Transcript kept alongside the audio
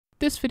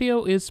This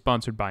video is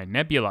sponsored by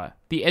Nebula,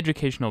 the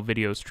educational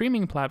video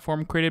streaming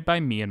platform created by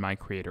me and my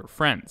creator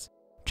friends.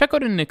 Check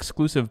out an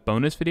exclusive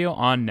bonus video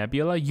on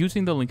Nebula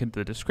using the link in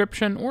the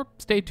description, or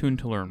stay tuned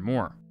to learn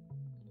more.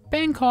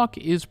 Bangkok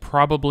is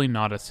probably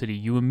not a city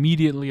you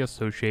immediately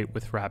associate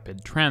with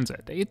rapid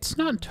transit. It's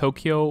not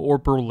Tokyo or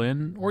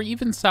Berlin or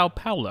even Sao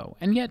Paulo,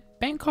 and yet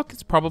Bangkok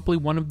is probably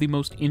one of the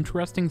most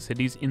interesting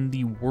cities in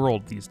the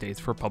world these days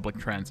for public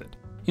transit,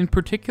 in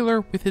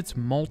particular with its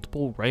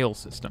multiple rail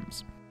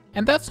systems.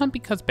 And that's not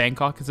because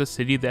Bangkok is a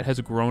city that has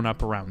grown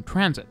up around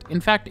transit.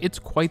 In fact, it's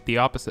quite the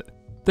opposite.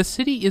 The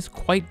city is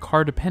quite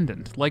car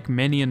dependent, like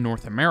many in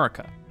North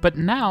America, but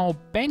now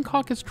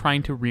Bangkok is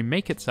trying to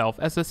remake itself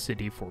as a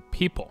city for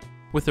people,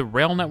 with a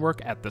rail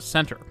network at the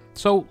center.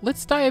 So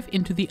let's dive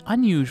into the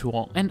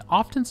unusual and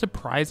often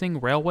surprising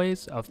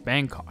railways of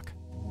Bangkok.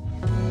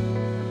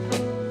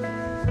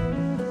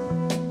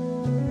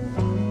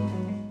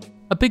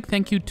 A big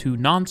thank you to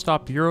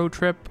Nonstop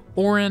Eurotrip,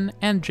 Oran,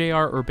 and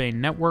JR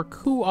Urbane Network,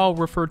 who I'll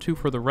refer to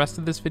for the rest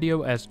of this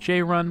video as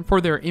JRun, for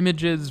their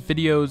images,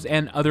 videos,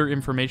 and other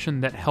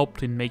information that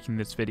helped in making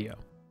this video.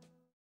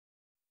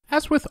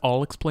 As with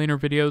all explainer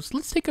videos,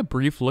 let's take a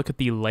brief look at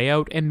the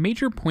layout and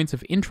major points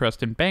of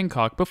interest in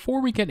Bangkok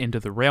before we get into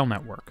the rail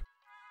network.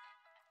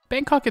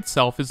 Bangkok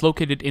itself is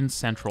located in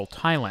central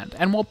Thailand,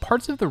 and while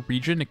parts of the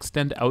region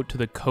extend out to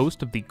the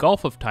coast of the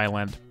Gulf of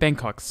Thailand,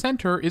 Bangkok's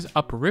center is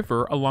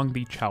upriver along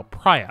the Chao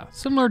Phraya,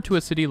 similar to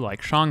a city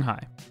like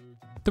Shanghai.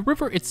 The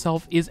river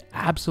itself is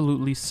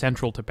absolutely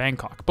central to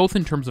Bangkok, both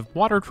in terms of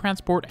water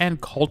transport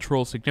and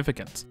cultural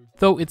significance,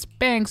 though its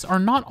banks are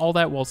not all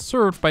that well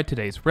served by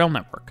today's rail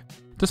network.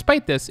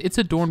 Despite this, it's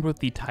adorned with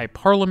the Thai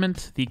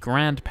Parliament, the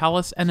Grand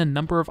Palace, and a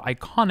number of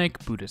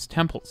iconic Buddhist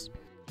temples.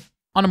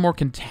 On a more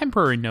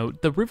contemporary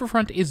note, the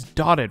riverfront is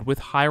dotted with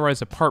high-rise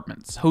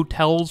apartments,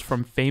 hotels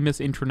from famous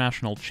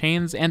international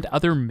chains, and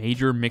other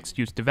major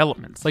mixed-use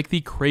developments, like the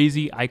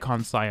crazy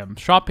Icon Siam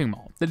shopping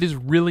mall that is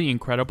really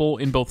incredible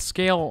in both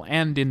scale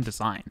and in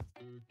design.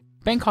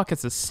 Bangkok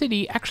as a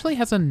city actually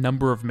has a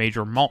number of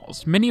major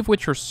malls, many of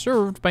which are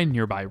served by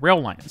nearby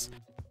rail lines.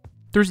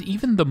 There's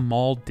even the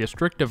mall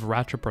district of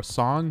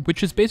Ratchaprasong,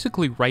 which is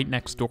basically right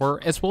next door,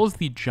 as well as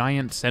the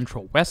giant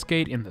central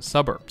Westgate in the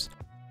suburbs.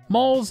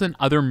 Malls and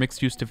other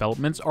mixed-use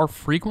developments are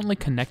frequently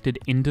connected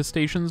into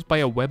stations by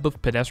a web of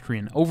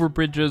pedestrian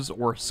overbridges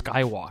or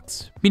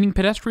skywalks, meaning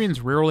pedestrians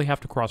rarely have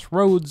to cross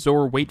roads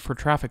or wait for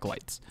traffic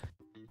lights.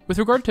 With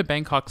regard to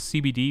Bangkok's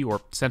CBD,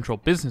 or Central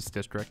Business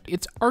District,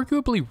 it's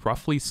arguably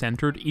roughly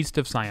centered east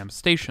of Siam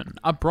Station,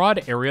 a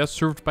broad area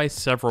served by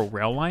several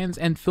rail lines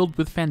and filled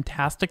with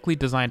fantastically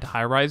designed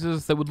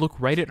high-rises that would look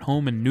right at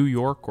home in New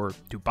York or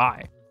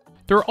Dubai.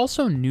 There are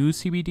also new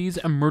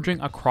CBDs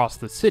emerging across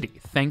the city,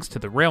 thanks to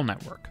the rail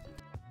network.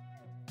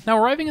 Now,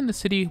 arriving in the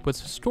city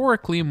was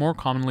historically more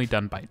commonly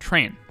done by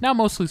train, now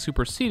mostly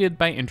superseded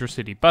by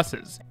intercity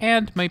buses,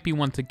 and might be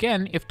once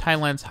again if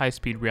Thailand's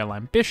high-speed rail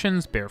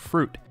ambitions bear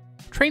fruit.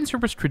 Train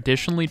service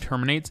traditionally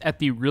terminates at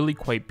the really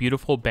quite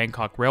beautiful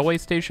Bangkok railway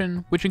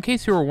station, which, in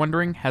case you were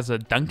wondering, has a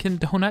Dunkin'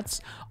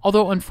 Donuts,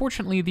 although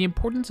unfortunately the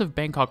importance of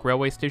Bangkok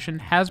railway station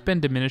has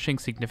been diminishing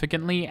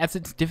significantly as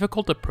its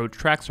difficult approach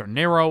tracks are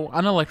narrow,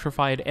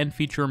 unelectrified, and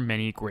feature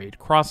many grade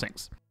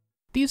crossings.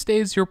 These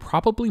days, you're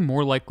probably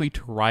more likely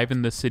to arrive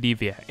in the city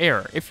via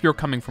air if you're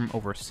coming from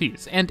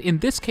overseas, and in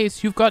this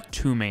case you've got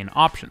two main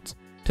options.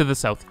 To the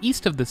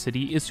southeast of the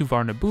city is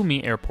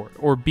Suvarnabhumi Airport,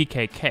 or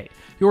BKK,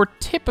 your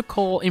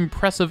typical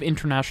impressive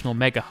international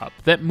megahub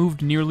that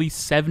moved nearly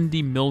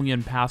 70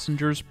 million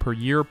passengers per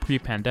year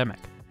pre-pandemic,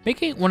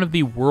 making it one of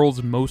the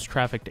world's most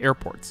trafficked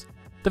airports.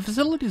 The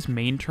facility's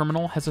main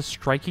terminal has a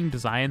striking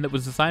design that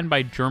was designed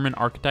by German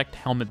architect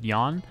Helmut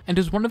Jahn and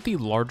is one of the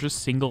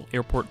largest single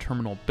airport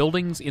terminal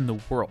buildings in the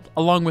world,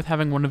 along with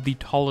having one of the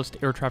tallest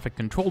air traffic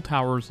control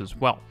towers as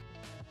well.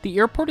 The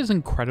airport is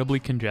incredibly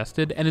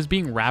congested and is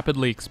being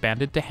rapidly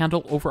expanded to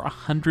handle over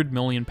 100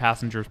 million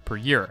passengers per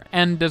year,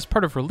 and as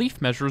part of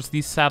relief measures,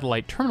 the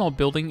satellite terminal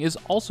building is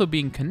also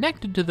being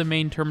connected to the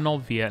main terminal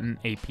via an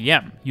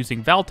APM,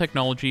 using VAL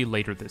technology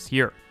later this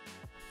year.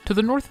 To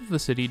the north of the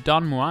city,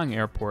 Don Muang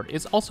Airport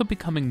is also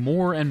becoming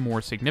more and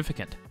more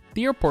significant.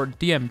 The airport,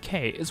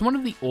 DMK, is one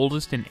of the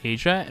oldest in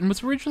Asia and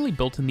was originally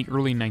built in the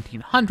early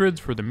 1900s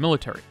for the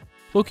military,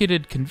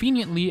 located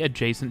conveniently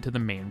adjacent to the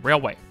main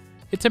railway.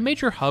 It's a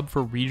major hub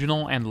for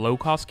regional and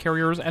low-cost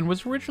carriers and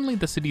was originally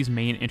the city's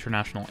main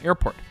international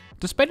airport.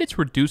 Despite its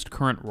reduced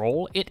current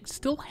role, it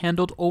still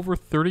handled over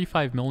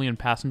 35 million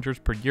passengers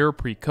per year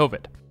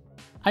pre-COVID.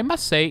 I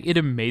must say, it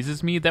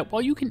amazes me that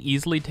while you can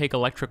easily take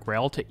electric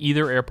rail to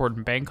either airport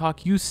in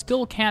Bangkok, you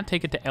still can't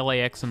take it to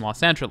LAX and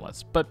Los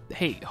Angeles, but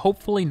hey,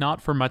 hopefully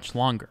not for much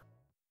longer.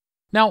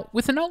 Now,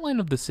 with an outline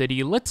of the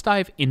city, let's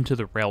dive into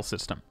the rail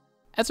system.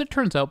 As it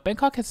turns out,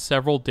 Bangkok has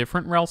several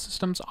different rail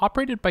systems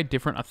operated by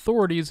different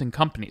authorities and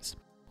companies.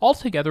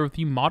 Altogether,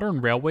 the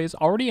modern railways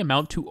already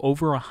amount to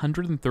over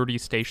 130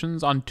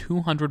 stations on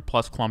 200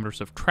 plus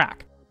kilometers of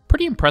track.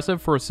 Pretty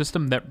impressive for a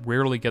system that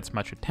rarely gets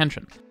much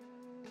attention.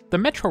 The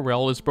Metro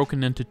Rail is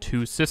broken into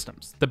two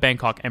systems, the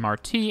Bangkok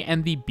MRT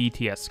and the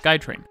BTS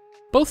SkyTrain.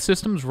 Both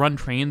systems run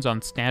trains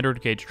on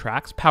standard gauge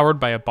tracks powered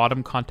by a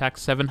bottom contact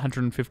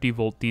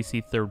 750-volt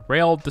DC third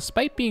rail,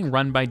 despite being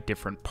run by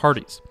different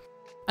parties.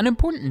 An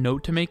important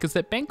note to make is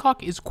that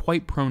Bangkok is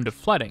quite prone to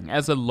flooding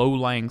as a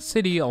low-lying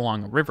city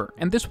along a river,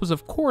 and this was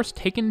of course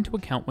taken into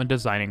account when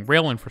designing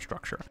rail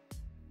infrastructure.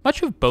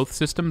 Much of both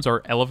systems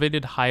are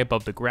elevated high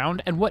above the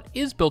ground, and what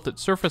is built at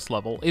surface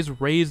level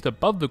is raised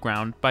above the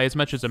ground by as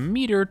much as 1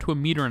 meter to 1.5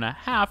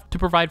 meters to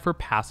provide for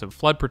passive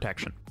flood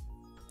protection.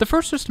 The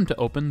first system to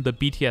open, the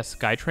BTS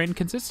SkyTrain,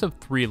 consists of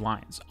 3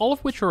 lines, all of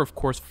which are of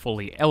course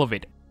fully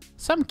elevated.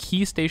 Some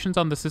key stations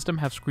on the system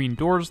have screen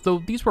doors, though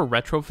these were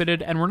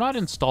retrofitted and were not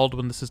installed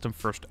when the system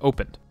first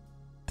opened.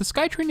 The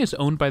SkyTrain is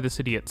owned by the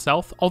city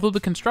itself, although the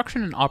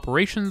construction and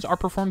operations are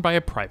performed by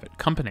a private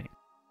company.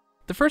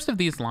 The first of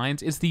these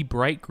lines is the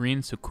bright green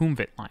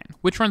Sukhumvit line,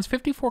 which runs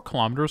 54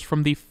 kilometers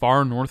from the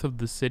far north of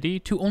the city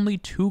to only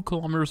 2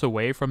 kilometers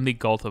away from the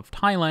Gulf of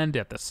Thailand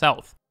at the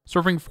south,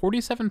 serving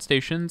 47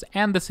 stations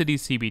and the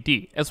city's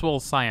CBD, as well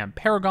as Siam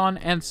Paragon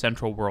and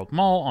Central World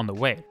Mall on the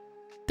way.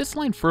 This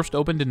line first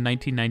opened in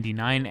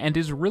 1999 and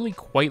is really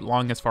quite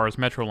long as far as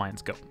metro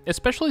lines go,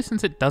 especially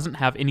since it doesn't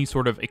have any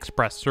sort of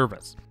express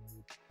service.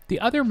 The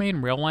other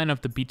main rail line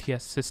of the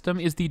BTS system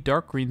is the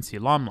dark green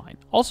Silam line,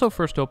 also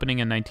first opening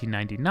in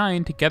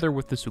 1999 together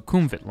with the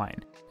Sukhumvit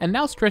line, and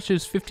now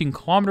stretches 15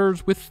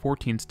 kilometers with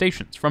 14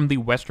 stations from the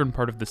western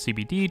part of the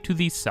CBD to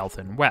the south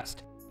and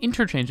west,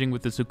 interchanging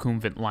with the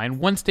Sukhumvit line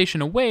 1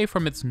 station away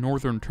from its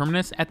northern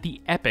terminus at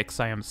the Epic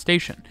Siam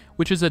station,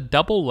 which is a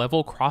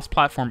double-level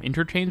cross-platform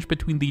interchange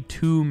between the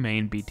 2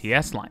 main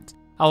BTS lines,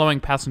 allowing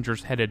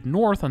passengers headed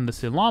north on the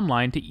Silam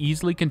line to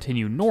easily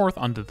continue north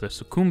onto the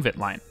Sukhumvit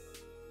line.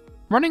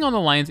 Running on the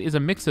lines is a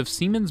mix of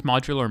Siemens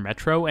Modular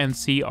Metro and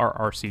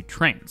CRRC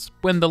trains.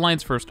 When the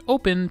lines first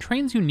opened,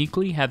 trains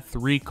uniquely had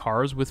 3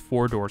 cars with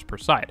 4 doors per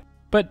side,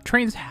 but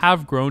trains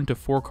have grown to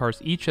 4 cars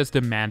each as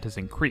demand has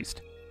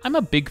increased. I'm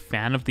a big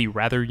fan of the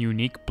rather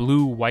unique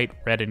blue, white,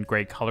 red, and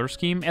gray color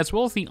scheme, as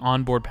well as the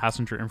onboard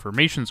passenger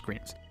information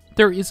screens.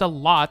 There is a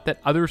lot that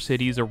other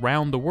cities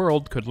around the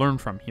world could learn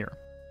from here.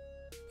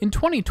 In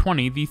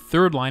 2020, the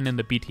third line in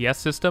the BTS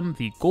system,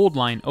 the Gold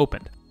Line,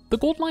 opened. The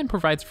Gold Line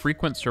provides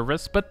frequent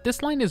service, but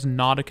this line is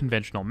not a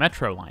conventional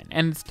metro line,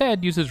 and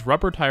instead uses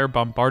rubber tire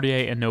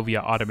Bombardier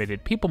Innovia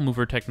automated people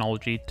mover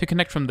technology to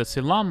connect from the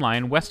Silam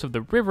line west of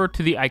the river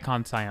to the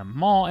Icon Siam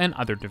Mall and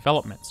other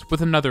developments,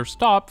 with another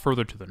stop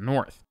further to the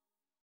north.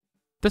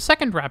 The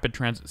second rapid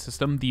transit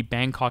system, the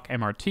Bangkok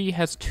MRT,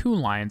 has 2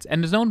 lines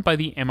and is owned by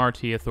the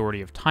MRT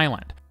Authority of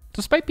Thailand.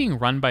 Despite being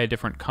run by a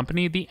different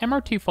company, the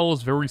MRT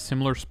follows very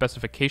similar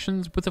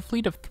specifications with a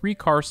fleet of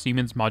 3-car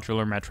Siemens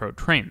Modular Metro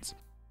trains.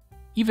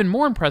 Even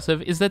more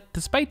impressive is that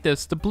despite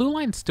this, the Blue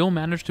Line still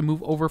managed to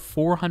move over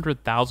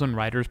 400,000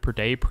 riders per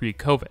day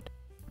pre-COVID.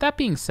 That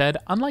being said,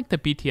 unlike the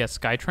BTS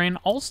SkyTrain,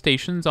 all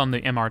stations on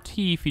the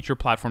MRT feature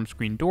platform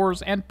screen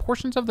doors and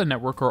portions of the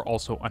network are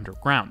also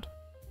underground.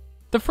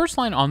 The first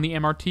line on the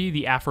MRT,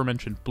 the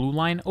aforementioned Blue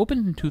Line,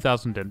 opened in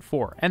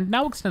 2004 and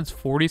now extends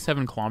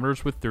 47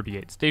 kilometers with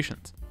 38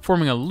 stations,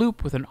 forming a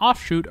loop with an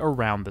offshoot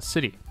around the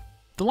city.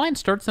 The line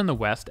starts in the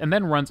west and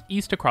then runs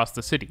east across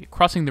the city,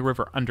 crossing the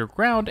river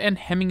underground and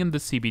hemming in the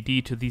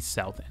CBD to the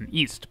south and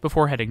east,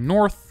 before heading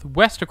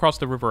west across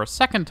the river a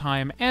second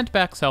time and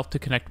back south to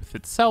connect with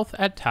its south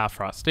at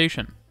Tafra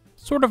Station,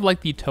 sort of like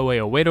the Toei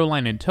Oedo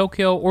line in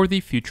Tokyo or the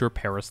future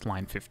Paris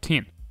Line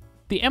 15.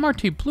 The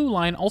MRT Blue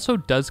Line also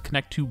does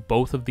connect to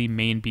both of the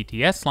main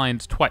BTS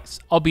lines twice,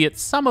 albeit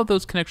some of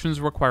those connections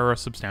require a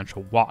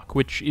substantial walk,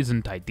 which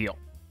isn't ideal.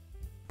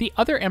 The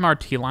other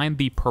MRT line,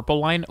 the Purple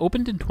Line,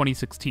 opened in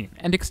 2016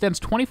 and extends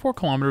 24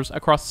 kilometers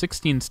across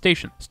 16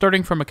 stations,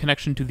 starting from a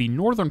connection to the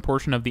northern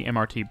portion of the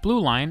MRT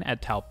Blue Line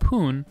at Tao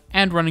Pun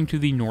and running to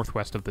the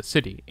northwest of the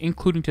city,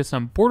 including to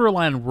some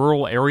borderland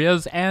rural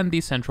areas and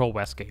the central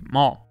Westgate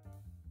Mall.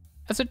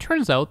 As it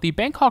turns out, the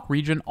Bangkok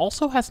region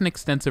also has an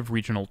extensive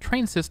regional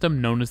train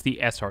system known as the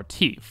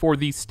SRT for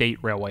the State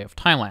Railway of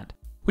Thailand,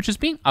 which is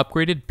being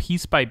upgraded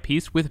piece by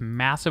piece with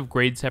massive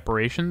grade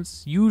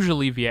separations,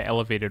 usually via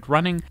elevated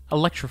running,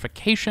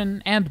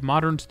 electrification, and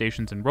modern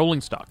stations and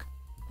rolling stock.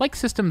 Like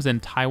systems in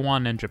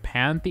Taiwan and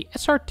Japan, the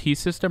SRT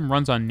system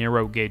runs on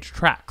narrow gauge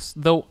tracks,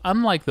 though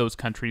unlike those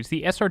countries,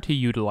 the SRT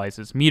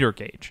utilizes meter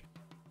gauge.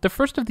 The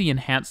first of the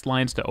enhanced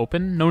lines to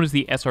open, known as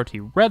the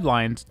SRT Red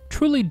Lines,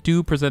 truly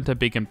do present a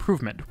big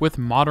improvement, with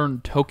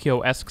modern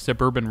Tokyo-esque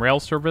suburban rail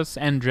service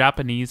and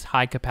Japanese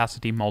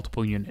high-capacity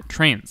multiple-unit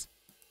trains.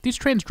 These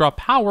trains draw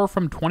power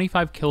from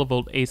 25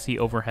 kV AC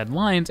overhead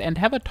lines and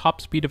have a top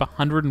speed of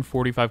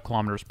 145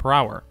 km per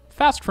hour,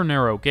 fast for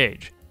narrow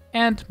gauge,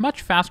 and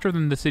much faster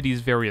than the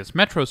city's various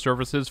metro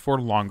services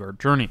for longer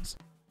journeys.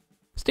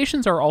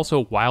 Stations are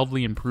also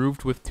wildly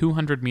improved with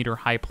 200-meter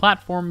high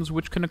platforms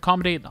which can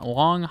accommodate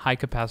long,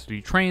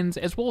 high-capacity trains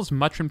as well as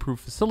much improved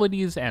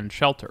facilities and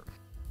shelter.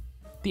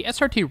 The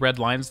SRT Red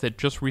Lines that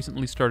just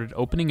recently started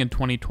opening in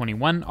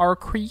 2021 are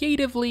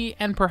creatively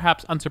and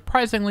perhaps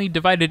unsurprisingly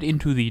divided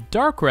into the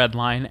Dark Red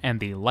Line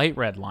and the Light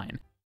Red Line.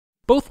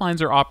 Both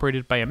lines are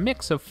operated by a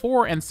mix of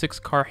 4- and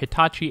 6-car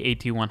Hitachi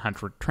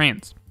AT100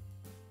 trains.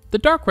 The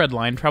dark red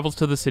line travels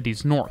to the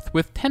city's north,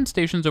 with 10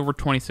 stations over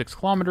 26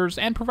 kilometers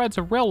and provides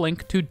a rail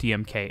link to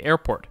DMK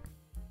Airport.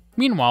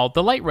 Meanwhile,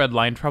 the light red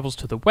line travels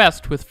to the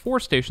west with 4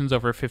 stations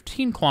over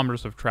 15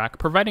 kilometers of track,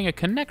 providing a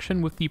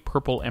connection with the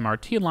purple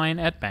MRT line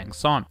at Bang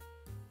Son.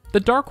 The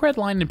dark red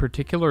line in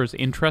particular is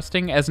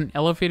interesting as an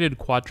elevated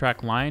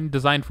quad-track line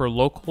designed for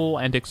local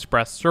and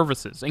express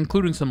services,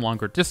 including some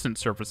longer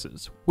distance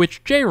services,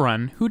 which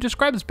JRun, who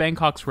describes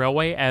Bangkok's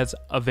railway as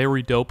a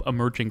very dope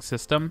emerging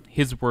system,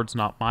 his words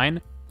not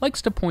mine,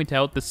 likes to point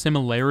out the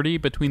similarity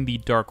between the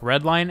dark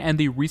red line and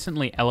the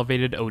recently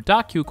elevated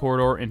Odakyu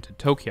corridor into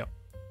Tokyo.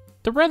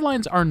 The red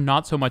lines are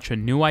not so much a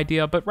new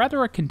idea, but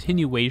rather a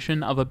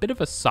continuation of a bit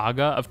of a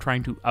saga of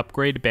trying to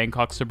upgrade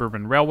Bangkok's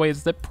suburban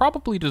railways that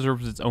probably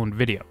deserves its own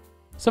video.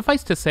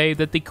 Suffice to say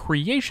that the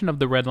creation of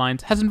the red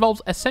lines has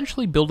involved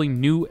essentially building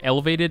new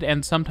elevated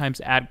and sometimes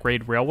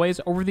at-grade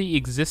railways over the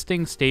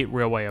existing State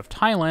Railway of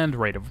Thailand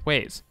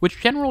right-of-ways, which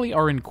generally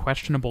are in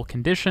questionable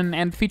condition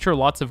and feature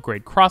lots of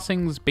grade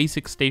crossings,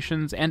 basic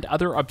stations, and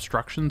other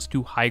obstructions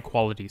to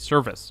high-quality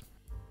service.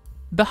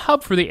 The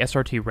hub for the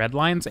SRT red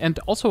lines, and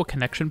also a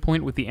connection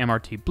point with the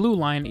MRT blue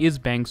line, is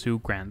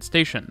Bangsu Grand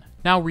Station,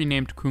 now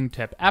renamed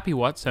Krungthep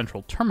Apiwat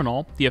Central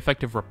Terminal, the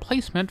effective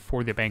replacement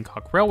for the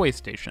Bangkok Railway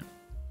Station.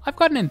 I've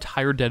got an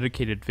entire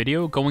dedicated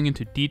video going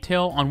into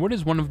detail on what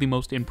is one of the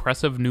most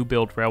impressive new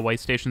build railway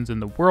stations in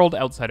the world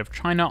outside of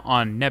China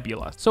on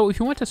Nebula, so if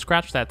you want to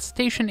scratch that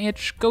station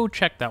itch, go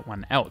check that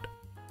one out.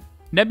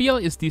 Nebula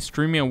is the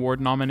Streamy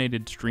Award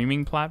nominated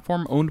streaming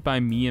platform owned by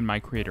me and my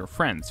creator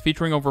friends,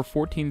 featuring over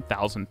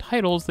 14,000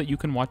 titles that you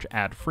can watch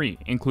ad-free,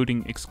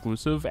 including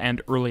exclusive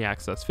and early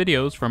access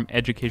videos from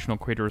educational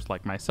creators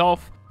like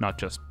myself, Not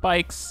Just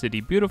Bikes, City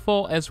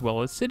Beautiful, as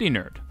well as City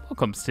Nerd.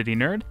 Welcome, City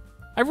Nerd!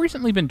 I've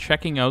recently been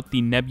checking out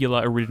the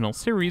Nebula original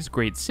series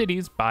Great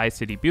Cities by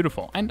City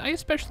Beautiful, and I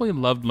especially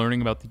loved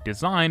learning about the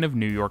design of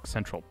New York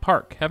Central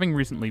Park, having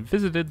recently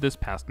visited this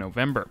past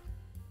November.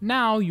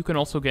 Now, you can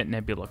also get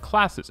Nebula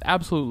classes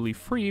absolutely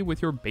free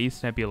with your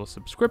base Nebula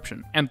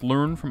subscription, and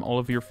learn from all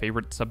of your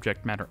favorite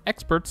subject matter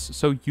experts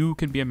so you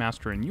can be a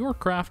master in your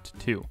craft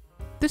too.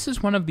 This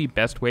is one of the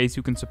best ways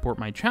you can support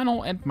my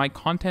channel and my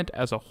content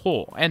as a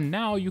whole, and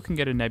now you can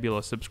get a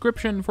Nebula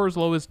subscription for as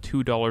low as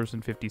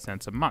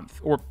 $2.50 a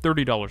month, or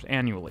 $30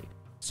 annually.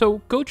 So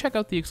go check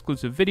out the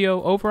exclusive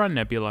video over on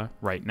Nebula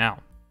right now.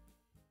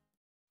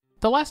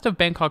 The last of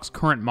Bangkok's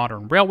current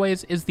modern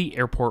railways is the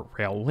Airport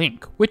Rail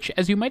Link, which,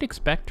 as you might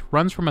expect,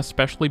 runs from a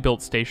specially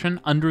built station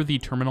under the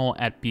terminal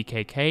at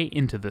BKK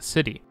into the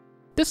city.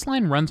 This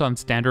line runs on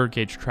standard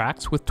gauge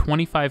tracks with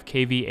 25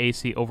 kV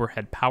AC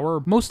overhead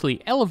power,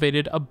 mostly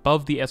elevated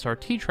above the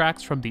SRT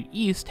tracks from the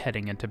east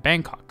heading into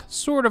Bangkok,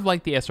 sort of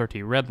like the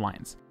SRT red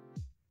lines.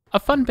 A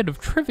fun bit of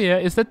trivia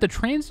is that the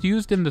trains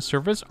used in the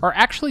service are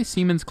actually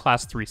Siemens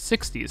Class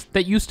 360s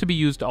that used to be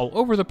used all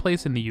over the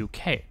place in the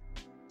UK.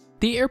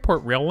 The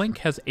Airport Rail Link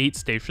has 8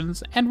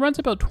 stations and runs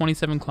about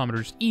 27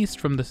 kilometers east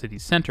from the city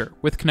center,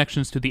 with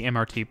connections to the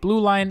MRT Blue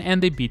Line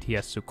and the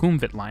BTS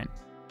Sukhumvit line.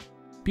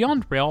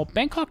 Beyond rail,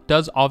 Bangkok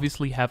does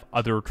obviously have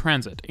other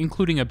transit,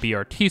 including a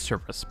BRT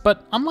service,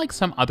 but unlike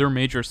some other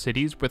major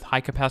cities with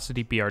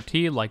high-capacity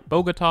BRT like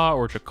Bogota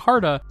or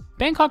Jakarta,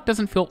 Bangkok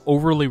doesn't feel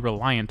overly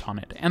reliant on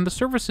it, and the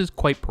service is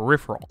quite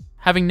peripheral,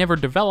 having never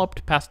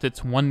developed past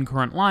its one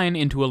current line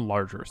into a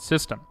larger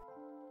system.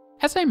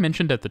 As I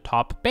mentioned at the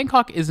top,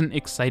 Bangkok is an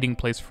exciting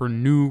place for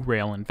new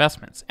rail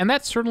investments, and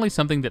that's certainly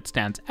something that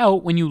stands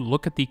out when you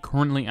look at the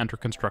currently under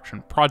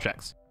construction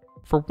projects.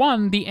 For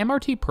one, the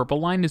MRT Purple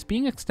Line is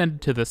being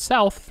extended to the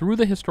south through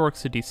the historic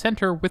city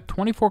center with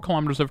 24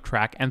 kilometers of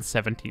track and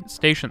 17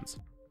 stations.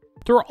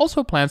 There are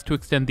also plans to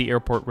extend the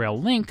Airport Rail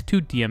Link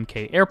to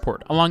DMK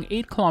Airport along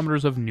 8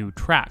 kilometers of new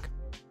track.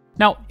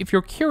 Now, if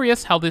you're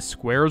curious how this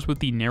squares with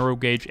the narrow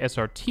gauge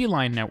SRT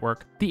line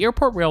network, the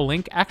Airport Rail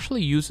Link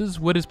actually uses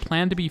what is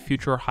planned to be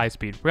future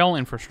high-speed rail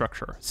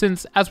infrastructure,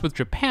 since, as with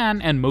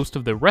Japan and most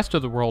of the rest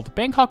of the world,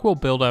 Bangkok will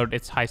build out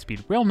its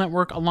high-speed rail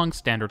network along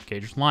standard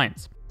gauge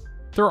lines.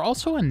 There are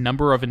also a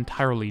number of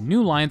entirely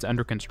new lines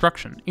under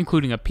construction,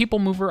 including a people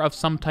mover of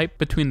some type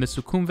between the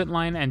Sukhumvit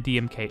line and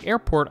DMK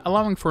Airport,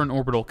 allowing for an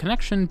orbital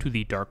connection to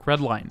the Dark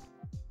Red Line.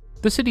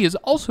 The city is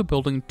also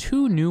building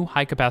 2 new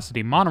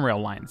high-capacity monorail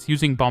lines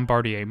using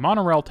Bombardier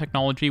monorail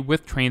technology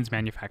with trains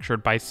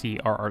manufactured by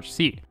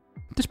CRRC.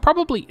 This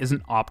probably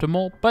isn't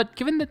optimal, but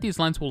given that these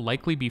lines will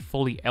likely be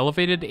fully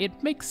elevated,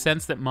 it makes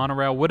sense that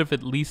monorail would have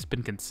at least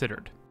been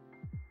considered.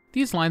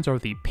 These lines are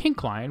the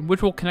Pink Line,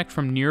 which will connect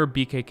from near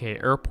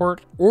BKK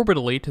Airport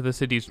orbitally to the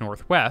city's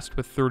northwest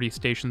with 30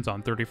 stations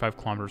on 35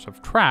 kilometers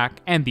of track,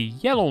 and the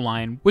Yellow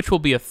Line, which will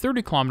be a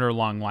 30-kilometer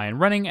long line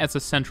running as a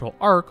central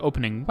arc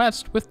opening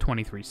west with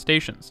 23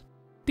 stations.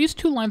 These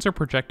 2 lines are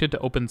projected to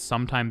open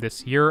sometime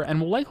this year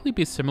and will likely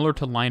be similar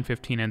to Line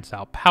 15 in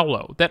Sao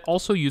Paulo, that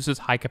also uses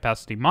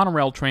high-capacity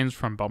monorail trains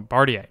from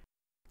Bombardier.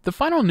 The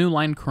final new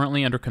line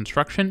currently under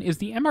construction is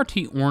the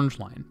MRT Orange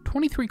Line.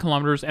 23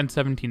 kilometers and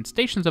 17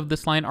 stations of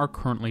this line are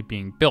currently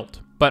being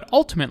built. But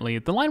ultimately,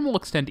 the line will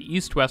extend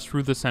east-west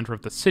through the center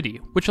of the city,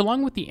 which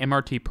along with the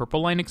MRT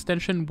Purple Line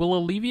extension will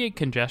alleviate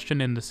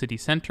congestion in the city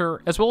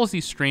center, as well as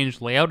the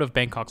strange layout of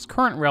Bangkok's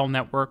current rail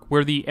network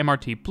where the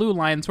MRT Blue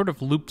Line sort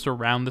of loops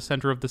around the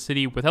center of the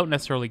city without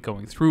necessarily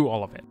going through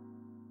all of it.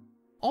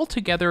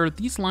 Altogether,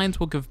 these lines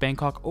will give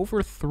Bangkok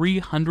over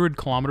 300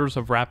 kilometers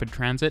of rapid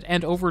transit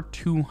and over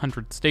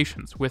 200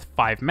 stations, with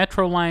 5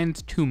 metro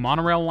lines, 2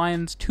 monorail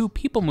lines, 2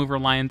 people mover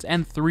lines,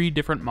 and 3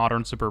 different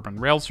modern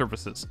suburban rail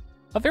services.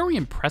 A very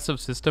impressive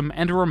system,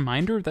 and a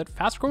reminder that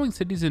fast-growing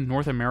cities in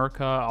North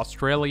America,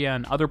 Australia,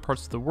 and other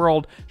parts of the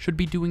world should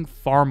be doing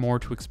far more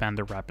to expand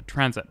their rapid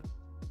transit.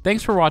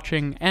 Thanks for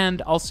watching,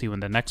 and I'll see you in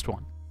the next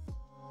one.